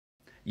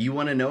You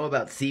want to know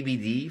about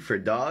CBD for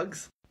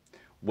dogs?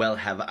 Well,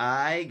 have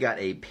I got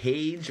a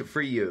page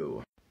for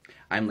you.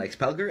 I'm Lex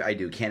Pelger. I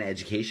do canna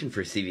education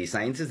for CV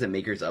Sciences, the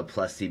makers of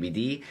Plus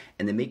CBD,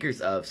 and the makers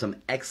of some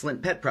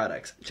excellent pet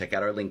products. Check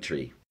out our link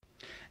tree.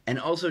 And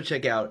also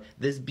check out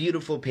this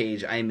beautiful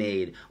page I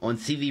made on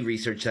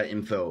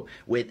CVResearch.info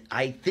with,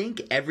 I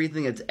think,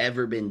 everything that's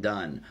ever been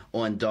done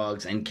on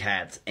dogs and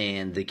cats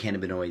and the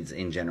cannabinoids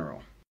in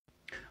general.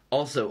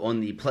 Also,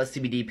 on the Plus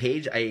CBD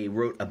page, I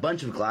wrote a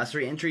bunch of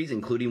glossary entries,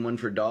 including one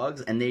for dogs,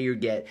 and there you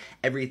get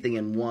everything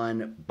in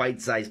one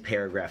bite-sized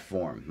paragraph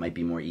form. Might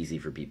be more easy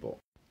for people.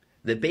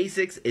 The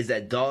basics is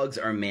that dogs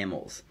are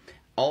mammals.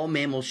 All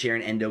mammals share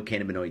an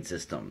endocannabinoid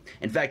system.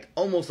 In fact,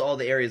 almost all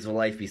the areas of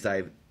life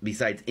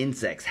besides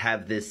insects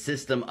have this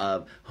system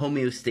of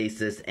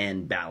homeostasis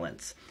and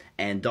balance,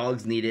 and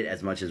dogs need it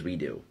as much as we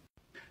do.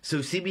 So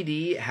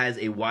CBD has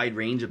a wide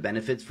range of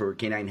benefits for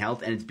canine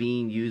health, and it's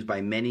being used by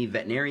many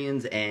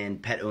veterinarians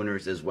and pet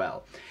owners as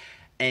well.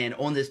 And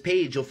on this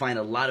page, you'll find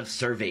a lot of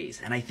surveys,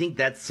 and I think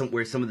that's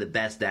where some of the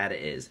best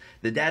data is.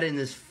 The data in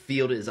this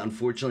field is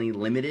unfortunately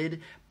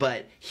limited,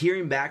 but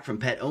hearing back from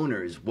pet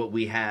owners what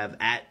we have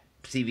at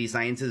CV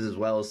Sciences, as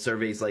well as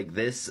surveys like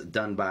this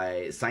done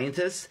by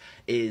scientists,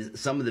 is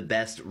some of the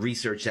best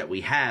research that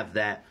we have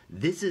that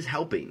this is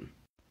helping.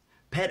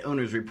 Pet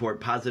owners report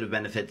positive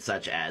benefits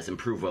such as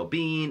improved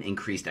well-being,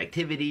 increased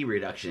activity,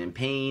 reduction in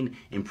pain,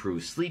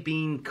 improved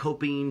sleeping,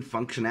 coping,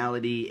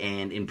 functionality,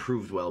 and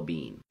improved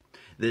well-being.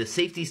 The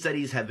safety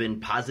studies have been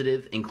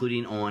positive,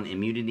 including on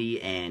immunity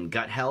and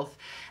gut health,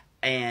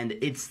 and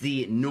it's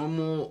the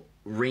normal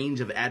range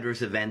of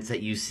adverse events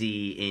that you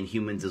see in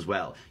humans as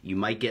well. You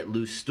might get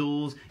loose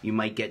stools, you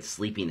might get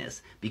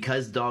sleepiness.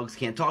 Because dogs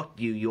can't talk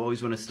to you, you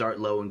always want to start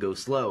low and go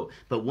slow.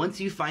 But once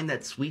you find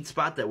that sweet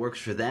spot that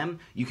works for them,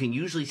 you can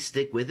usually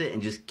stick with it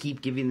and just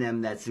keep giving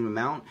them that same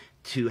amount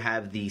to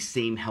have the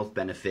same health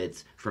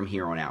benefits from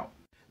here on out.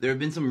 There have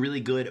been some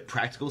really good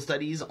practical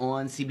studies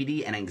on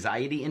CBD and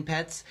anxiety in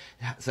pets,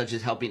 such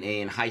as helping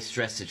in high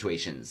stress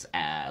situations,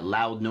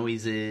 loud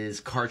noises,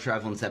 car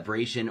travel and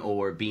separation,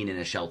 or being in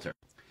a shelter.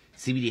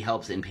 CBD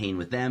helps in pain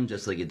with them,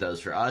 just like it does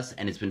for us,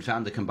 and it's been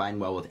found to combine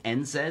well with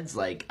NSAIDs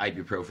like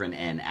ibuprofen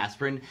and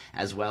aspirin,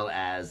 as well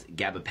as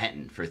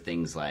gabapentin for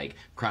things like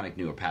chronic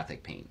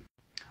neuropathic pain.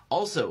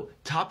 Also,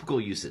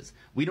 topical uses.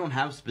 We don't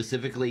have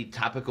specifically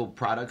topical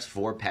products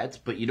for pets,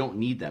 but you don't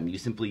need them. You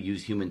simply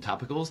use human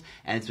topicals,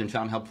 and it's been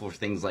found helpful for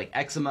things like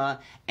eczema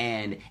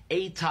and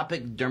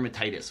atopic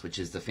dermatitis, which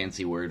is the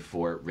fancy word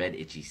for red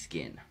itchy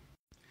skin.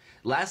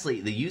 Lastly,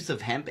 the use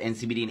of hemp and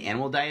CBD in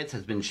animal diets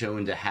has been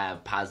shown to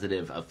have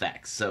positive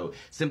effects. So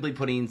simply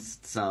putting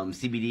some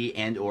CBD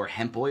and or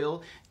hemp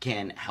oil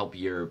can help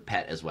your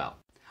pet as well.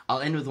 I'll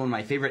end with one of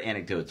my favorite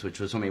anecdotes, which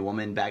was from a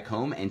woman back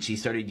home, and she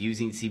started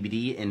using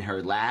CBD in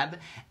her lab,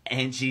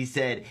 and she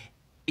said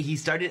he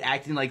started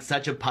acting like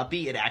such a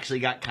puppy, it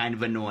actually got kind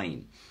of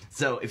annoying.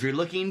 So if you're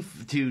looking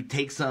to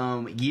take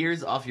some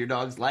years off your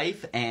dog's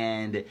life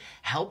and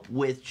help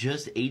with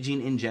just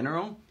aging in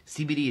general,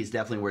 CBD is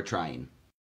definitely worth trying.